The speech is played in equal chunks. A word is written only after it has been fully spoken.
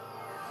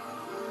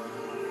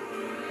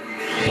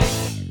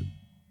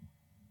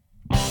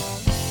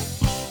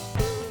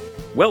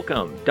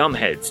Welcome,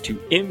 dumbheads, to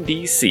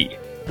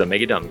MDC, the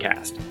Mega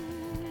Dumbcast.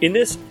 In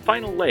this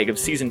final leg of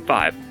Season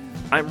 5,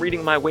 I'm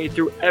reading my way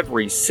through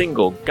every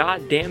single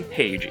goddamn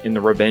page in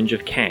The Revenge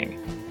of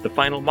Kang, the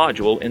final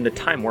module in the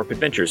Time Warp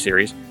Adventure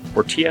series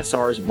for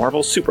TSR's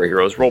Marvel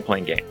Superheroes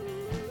role-playing game.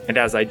 And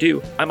as I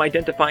do, I'm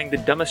identifying the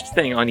dumbest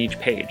thing on each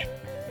page.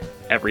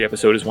 Every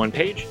episode is one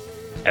page,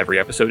 every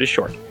episode is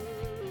short.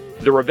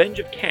 The Revenge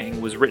of Kang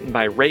was written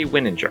by Ray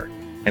Winninger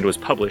and was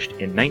published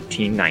in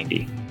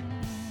 1990.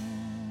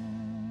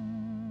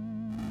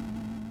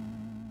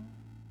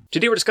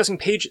 Today we're discussing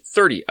page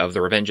 30 of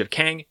The Revenge of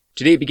Kang.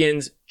 Today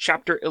begins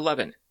Chapter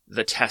 11,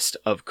 The Test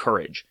of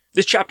Courage.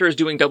 This chapter is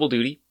doing double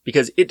duty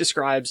because it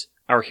describes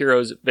our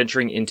heroes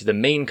venturing into the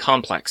main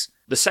complex,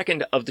 the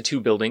second of the two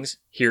buildings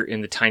here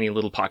in the tiny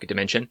little pocket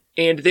dimension,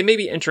 and they may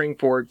be entering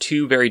for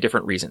two very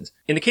different reasons.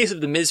 In the case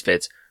of the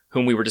Misfits,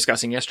 whom we were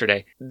discussing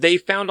yesterday, they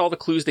found all the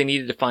clues they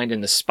needed to find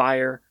in the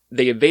spire,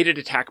 they evaded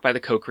attack by the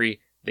Kokri,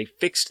 they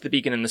fixed the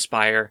beacon in the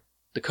spire,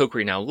 the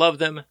Kokri now love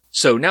them.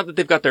 So now that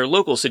they've got their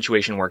local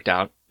situation worked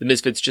out, the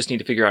Misfits just need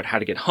to figure out how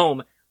to get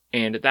home,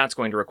 and that's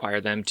going to require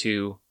them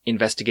to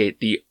investigate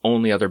the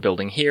only other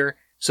building here.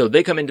 So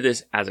they come into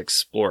this as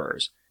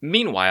explorers.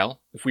 Meanwhile,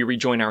 if we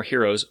rejoin our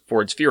heroes,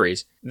 Ford's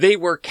Furies, they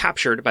were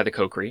captured by the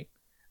Kokri,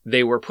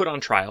 they were put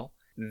on trial,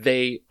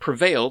 they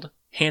prevailed,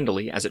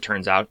 handily as it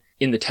turns out,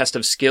 in the test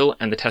of skill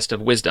and the test of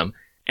wisdom,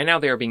 and now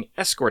they are being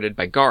escorted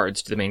by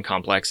guards to the main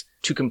complex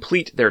to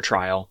complete their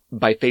trial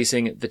by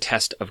facing the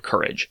test of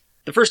courage.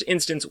 The first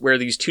instance where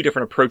these two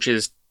different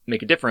approaches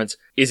make a difference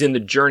is in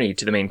the journey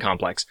to the main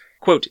complex.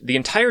 Quote, "The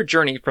entire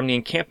journey from the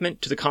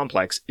encampment to the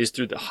complex is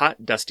through the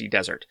hot, dusty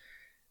desert.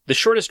 The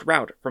shortest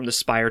route from the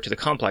spire to the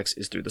complex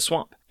is through the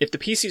swamp. If the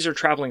PCs are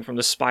traveling from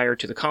the spire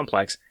to the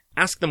complex,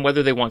 ask them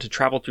whether they want to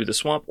travel through the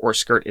swamp or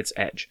skirt its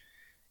edge.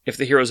 If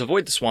the heroes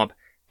avoid the swamp,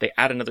 they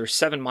add another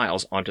 7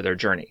 miles onto their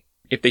journey.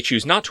 If they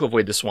choose not to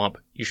avoid the swamp,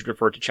 you should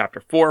refer to Chapter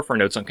 4 for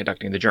notes on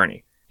conducting the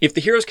journey. If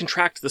the heroes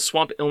contract the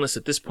swamp illness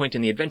at this point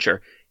in the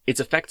adventure, its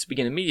effects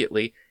begin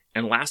immediately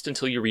and last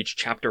until you reach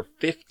Chapter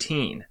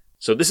 15.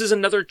 So this is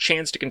another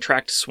chance to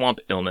contract swamp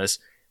illness,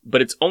 but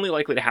it's only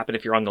likely to happen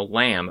if you're on the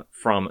lam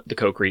from the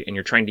Kokri and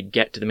you're trying to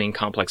get to the main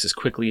complex as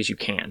quickly as you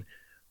can.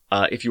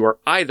 If you are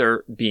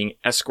either being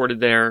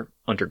escorted there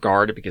under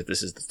guard because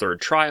this is the third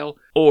trial,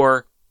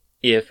 or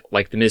if,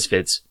 like the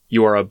Misfits,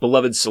 you are a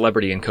beloved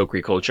celebrity in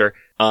Kokri culture,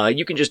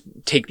 you can just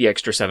take the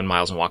extra 7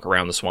 miles and walk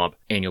around the swamp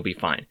and you'll be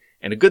fine.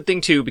 And a good thing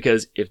too,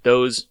 because if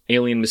those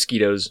alien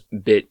mosquitoes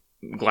bit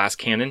Glass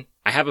Cannon,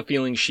 I have a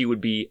feeling she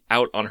would be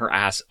out on her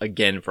ass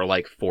again for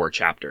like 4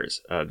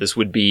 chapters. This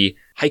would be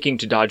hiking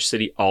to Dodge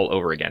City all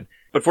over again.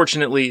 But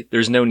fortunately,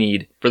 there's no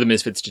need for the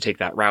Misfits to take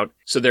that route,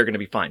 so they're going to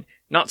be fine.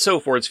 Not so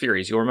Ford's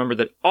Furies. You'll remember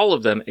that all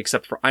of them,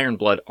 except for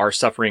Ironblood, are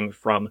suffering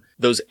from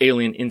those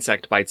alien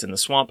insect bites in the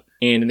swamp.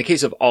 And in the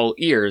case of All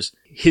Ears,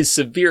 his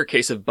severe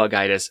case of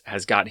bugitis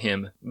has got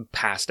him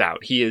passed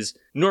out. He is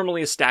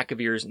normally a stack of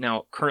ears,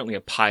 now currently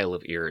a pile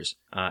of ears,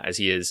 as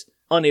he is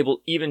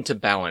unable even to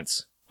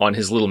balance on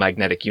his little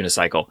magnetic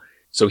unicycle.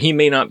 So he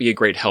may not be a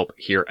great help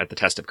here at the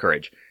Test of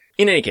Courage.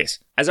 In any case,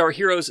 as our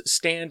heroes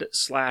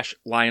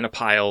stand/lie in a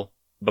pile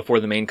before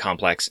the main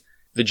complex,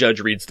 the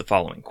judge reads the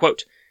following,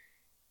 quote,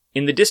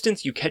 "In the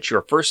distance you catch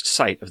your first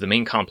sight of the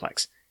main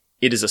complex.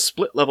 It is a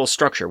split-level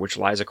structure which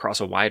lies across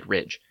a wide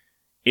ridge.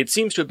 It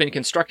seems to have been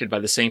constructed by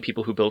the same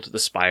people who built the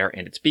spire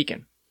and its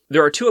beacon.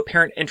 There are 2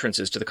 apparent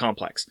entrances to the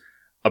complex,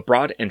 a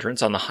broad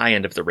entrance on the high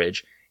end of the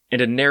ridge,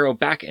 and a narrow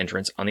back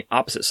entrance on the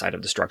opposite side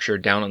of the structure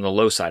down on the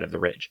low side of the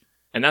ridge.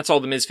 And that's all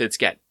the Misfits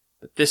get.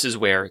 But this is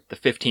where the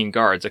 15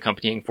 guards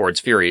accompanying Ford's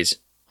Furies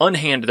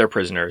unhand their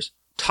prisoners,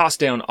 toss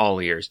down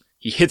All Ears.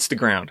 He hits the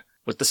ground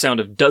with the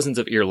sound of dozens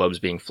of earlobes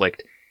being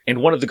flicked,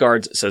 and one of the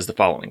guards says the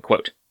following,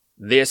 quote,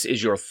 "This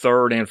is your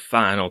third and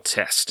final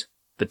test,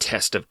 the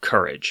test of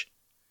courage.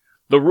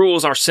 The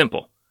rules are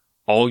simple.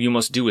 All you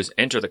must do is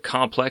enter the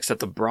complex at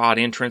the broad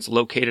entrance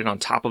located on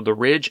top of the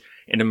ridge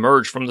and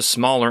emerge from the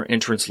smaller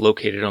entrance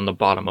located on the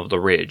bottom of the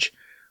ridge.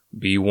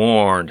 Be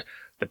warned,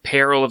 the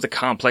peril of the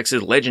complex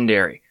is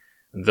legendary,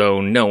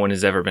 though no one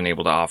has ever been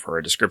able to offer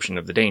a description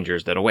of the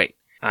dangers that await.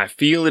 I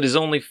feel it is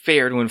only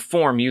fair to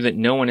inform you that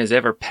no one has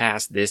ever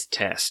passed this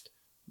test.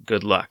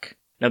 Good luck."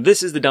 Now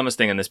this is the dumbest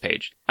thing on this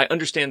page. I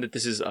understand that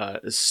this is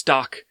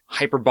stock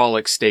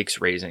hyperbolic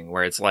stakes raising,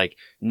 where it's like,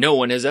 no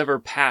one has ever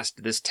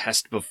passed this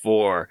test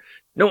before.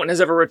 No one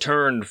has ever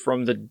returned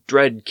from the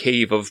dread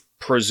cave of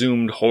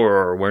presumed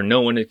horror, where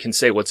no one can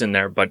say what's in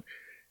there, but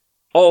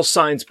all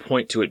signs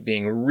point to it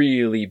being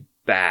really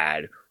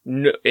bad.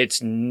 No,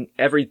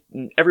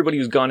 everybody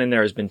who's gone in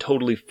there has been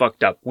totally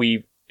fucked up.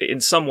 In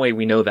some way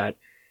we know that,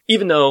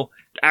 even though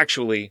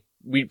actually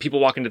people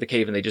walk into the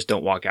cave and they just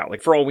don't walk out.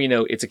 Like for all we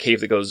know, it's a cave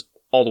that goes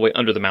all the way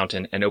under the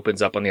mountain and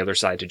opens up on the other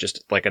side to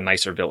just like a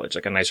nicer village,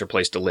 like a nicer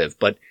place to live.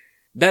 But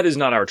that is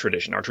not our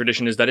tradition. Our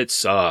tradition is that it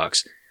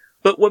sucks.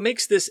 But what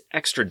makes this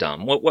extra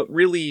dumb, what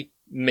really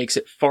makes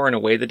it far and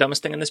away the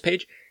dumbest thing on this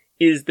page,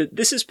 is that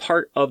this is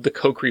part of the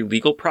Kokri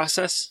legal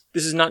process.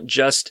 This is not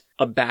just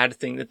a bad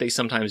thing that they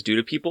sometimes do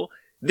to people.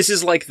 This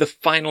is like the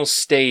final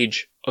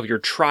stage of your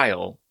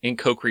trial in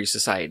Kokiri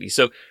society.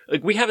 So,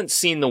 like, we haven't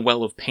seen the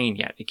Well of Pain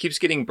yet. It keeps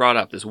getting brought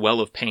up, this Well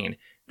of Pain.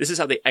 This is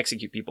how they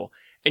execute people.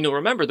 And you'll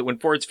remember that when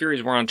Ford's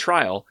Furies were on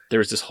trial, there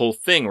was this whole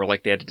thing where,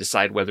 like, they had to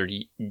decide whether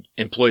to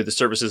employ the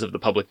services of the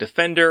public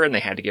defender, and they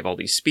had to give all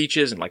these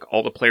speeches, and, like,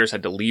 all the players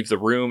had to leave the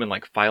room and,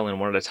 like, file in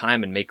one at a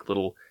time and make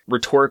little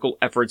rhetorical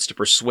efforts to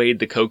persuade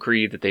the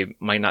Kokiri that they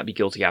might not be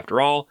guilty after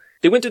all.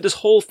 They went through this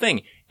whole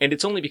thing, and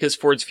it's only because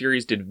Ford's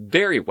Furies did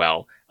very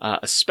well,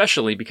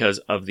 especially because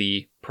of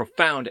the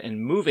profound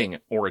and moving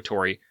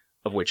oratory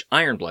of which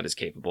Ironblood is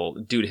capable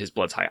due to his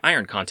blood's high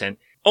iron content.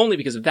 Only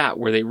because of that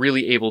were they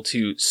really able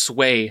to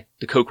sway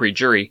the Kokiri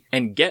jury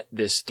and get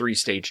this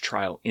 3-stage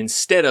trial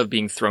instead of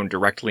being thrown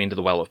directly into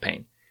the Well of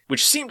Pain,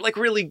 which seemed like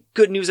really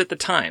good news at the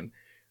time.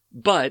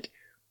 But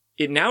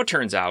it now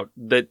turns out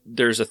that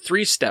there's a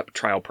 3-step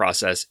trial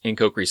process in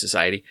Kokiri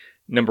society.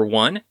 Number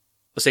 1,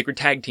 a sacred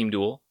tag team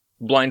duel,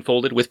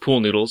 blindfolded with pool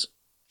noodles,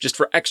 just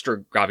for extra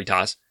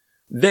gravitas.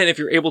 Then if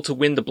you're able to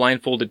win the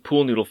blindfolded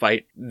pool noodle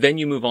fight, then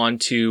you move on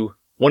to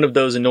one of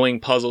those annoying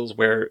puzzles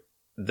where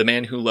the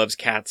man who loves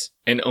cats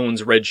and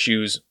owns red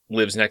shoes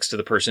lives next to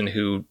the person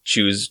who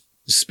chews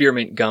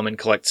spearmint gum and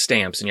collects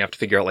stamps, and you have to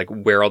figure out, like,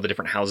 where all the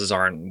different houses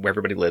are and where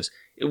everybody lives.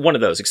 One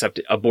of those,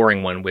 except a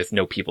boring one with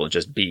no people,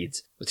 just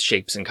beads with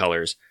shapes and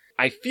colors.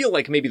 I feel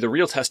like maybe the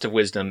real test of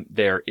wisdom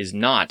there is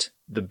not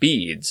the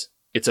beads.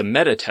 It's a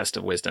meta test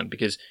of wisdom,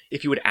 because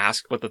if you would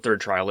ask what the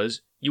third trial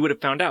is, you would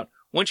have found out.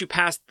 Once you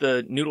pass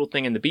the noodle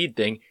thing and the bead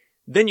thing,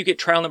 then you get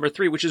trial number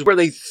 3, which is where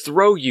they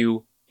throw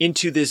you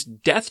into this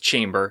death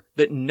chamber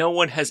that no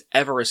one has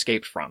ever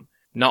escaped from.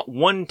 Not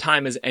one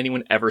time has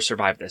anyone ever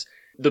survived this.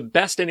 The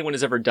best anyone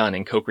has ever done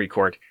in Kokiri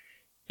Court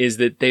is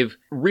that they've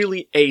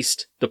really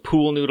aced the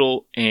pool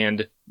noodle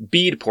and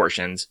bead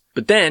portions,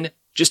 but then,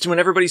 just when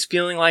everybody's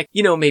feeling like,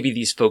 maybe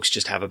these folks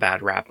just have a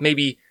bad rap,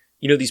 maybe,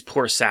 these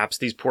poor saps,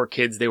 these poor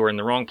kids, they were in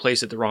the wrong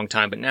place at the wrong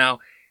time, but now,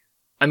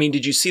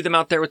 did you see them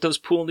out there with those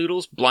pool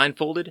noodles,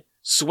 blindfolded,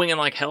 swinging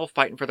like hell,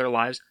 fighting for their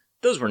lives?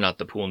 Those were not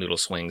the pool noodle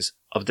swings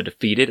of the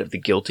defeated, of the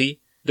guilty.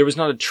 There was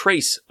not a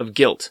trace of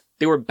guilt.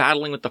 They were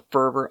battling with the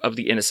fervor of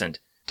the innocent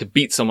to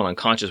beat someone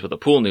unconscious with a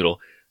pool noodle.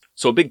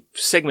 So a big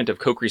segment of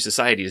Kokiri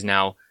society is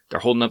now, they're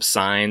holding up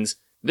signs.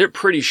 They're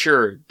pretty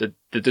sure that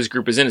this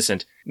group is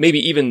innocent. Maybe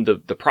even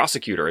the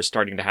prosecutor is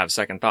starting to have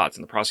second thoughts,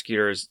 and the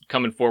prosecutor is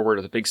coming forward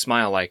with a big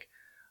smile like,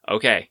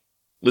 okay,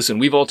 listen,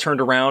 we've all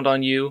turned around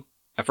on you.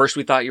 At first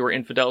we thought you were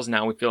infidels,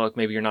 now we feel like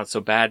maybe you're not so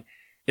bad.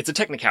 It's a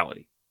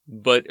technicality.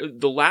 But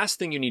the last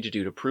thing you need to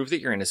do to prove that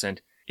you're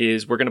innocent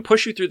is we're going to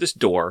push you through this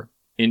door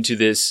into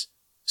this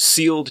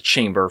sealed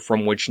chamber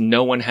from which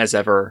no one has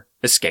ever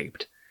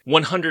escaped.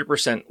 100%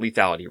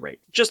 lethality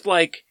rate. Just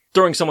like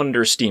throwing someone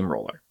under a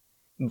steamroller.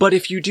 But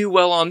if you do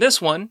well on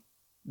this one,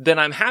 then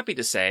I'm happy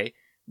to say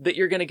that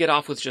you're going to get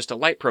off with just a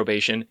light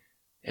probation,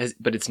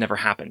 but it's never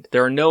happened.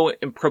 There are no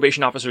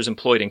probation officers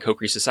employed in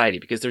Kokiri society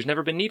because there's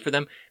never been need for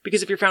them,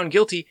 because if you're found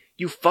guilty,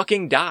 you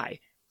fucking die.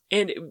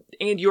 And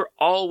you're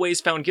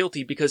always found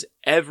guilty because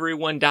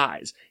everyone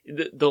dies.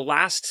 The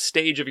last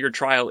stage of your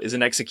trial is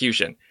an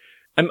execution.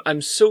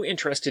 I'm so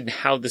interested in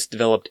how this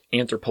developed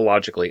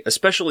anthropologically,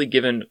 especially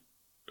given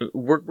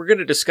we're going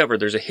to discover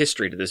there's a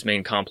history to this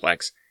main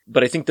complex.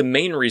 But I think the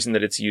main reason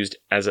that it's used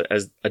as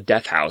a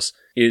death house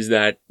is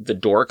that the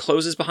door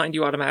closes behind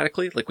you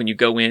automatically. Like when you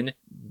go in,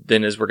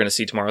 then as we're going to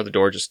see tomorrow, the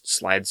door just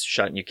slides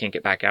shut and you can't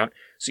get back out.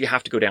 So you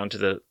have to go down to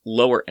the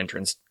lower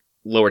entrance,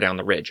 lower down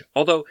the ridge.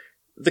 Although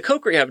the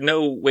Kokiri have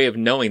no way of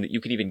knowing that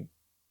you can even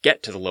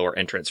get to the lower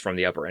entrance from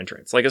the upper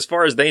entrance. Like, as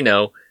far as they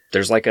know,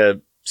 there's like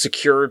a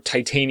secure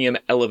titanium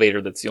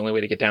elevator that's the only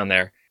way to get down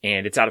there,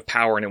 and it's out of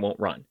power and it won't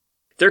run.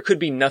 There could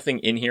be nothing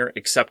in here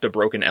except a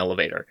broken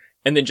elevator,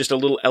 and then just a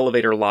little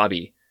elevator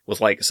lobby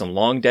with like some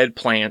long dead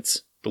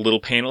plants, the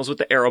little panels with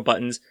the arrow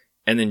buttons,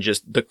 and then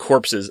just the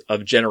corpses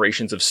of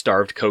generations of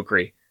starved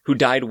Kokiri who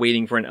died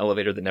waiting for an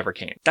elevator that never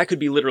came. That could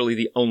be literally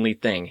the only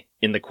thing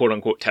in the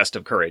quote-unquote test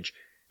of courage.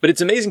 But it's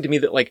amazing to me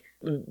that, like,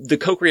 the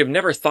Kokiri have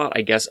never thought,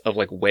 I guess, of,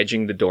 like,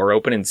 wedging the door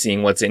open and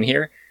seeing what's in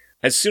here.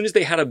 As soon as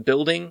they had a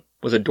building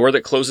with a door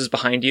that closes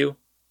behind you,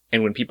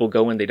 and when people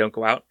go in, they don't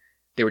go out,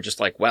 they were just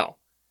like, well,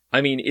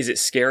 is it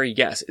scary?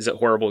 Yes. Is it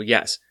horrible?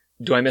 Yes.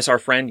 Do I miss our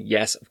friend?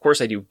 Yes, of course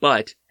I do.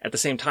 But at the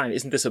same time,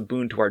 isn't this a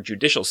boon to our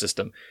judicial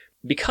system?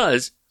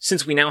 Because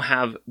since we now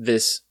have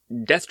this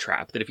death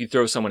trap that if you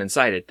throw someone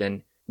inside it,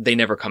 then they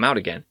never come out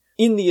again.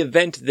 In the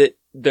event that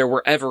there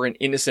were ever an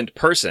innocent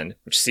person,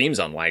 which seems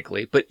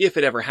unlikely, but if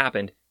it ever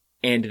happened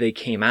and they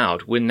came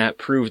out, wouldn't that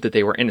prove that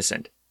they were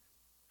innocent?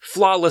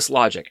 Flawless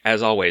logic,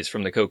 as always,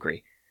 from the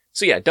Kokiri.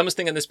 So yeah, dumbest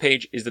thing on this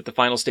page is that the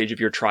final stage of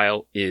your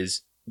trial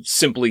is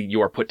simply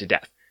you are put to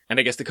death. And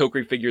I guess the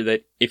Kokiri figure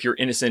that if you're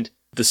innocent,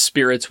 the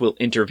spirits will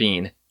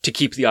intervene to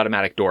keep the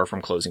automatic door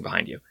from closing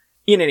behind you.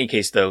 In any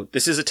case, though,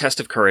 this is a test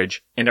of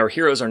courage, and our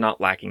heroes are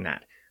not lacking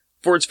that.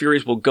 Ford's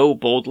Furies will go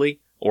boldly,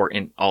 or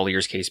in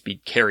Ollier's case, be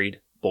carried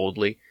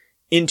boldly,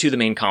 into the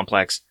main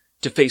complex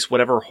to face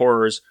whatever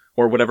horrors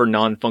or whatever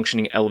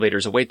non-functioning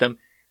elevators await them,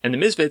 and the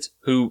Misfits,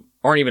 who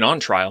aren't even on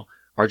trial,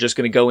 are just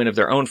going to go in of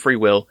their own free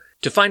will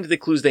to find the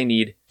clues they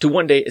need to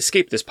one day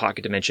escape this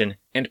pocket dimension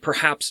and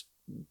perhaps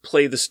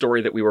play the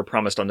story that we were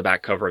promised on the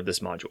back cover of this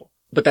module.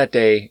 But that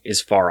day is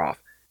far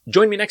off.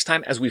 Join me next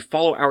time as we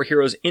follow our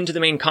heroes into the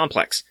main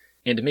complex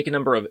and make a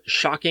number of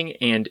shocking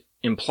and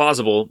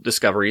implausible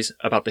discoveries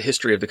about the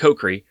history of the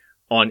Kokri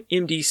on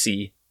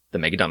MDC, the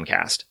Mega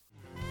Dumbcast.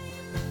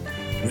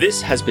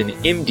 This has been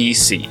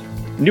MDC.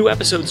 New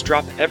episodes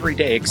drop every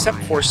day except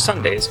for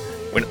Sundays,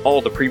 when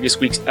all the previous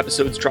week's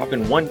episodes drop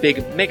in one big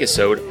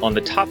megasode on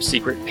the top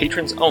secret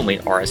patrons-only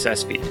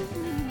RSS feed.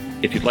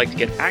 If you'd like to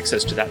get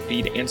access to that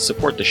feed and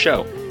support the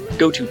show,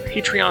 go to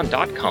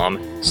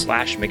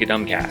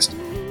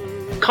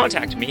patreon.com/megadumbcast.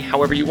 Contact me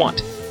however you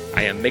want.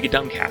 I am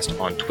Megadumbcast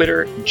on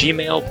Twitter,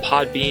 Gmail,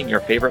 Podbean,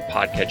 your favorite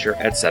podcatcher,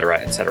 etc.,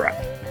 etc.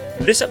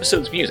 This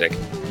episode's music,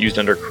 used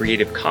under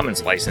Creative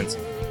Commons license,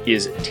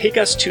 is Take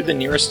Us to the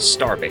Nearest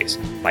Starbase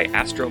by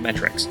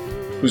Astrometrics,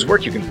 whose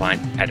work you can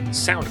find at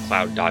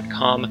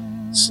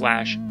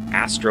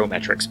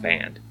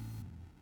soundcloud.com/astrometricsband.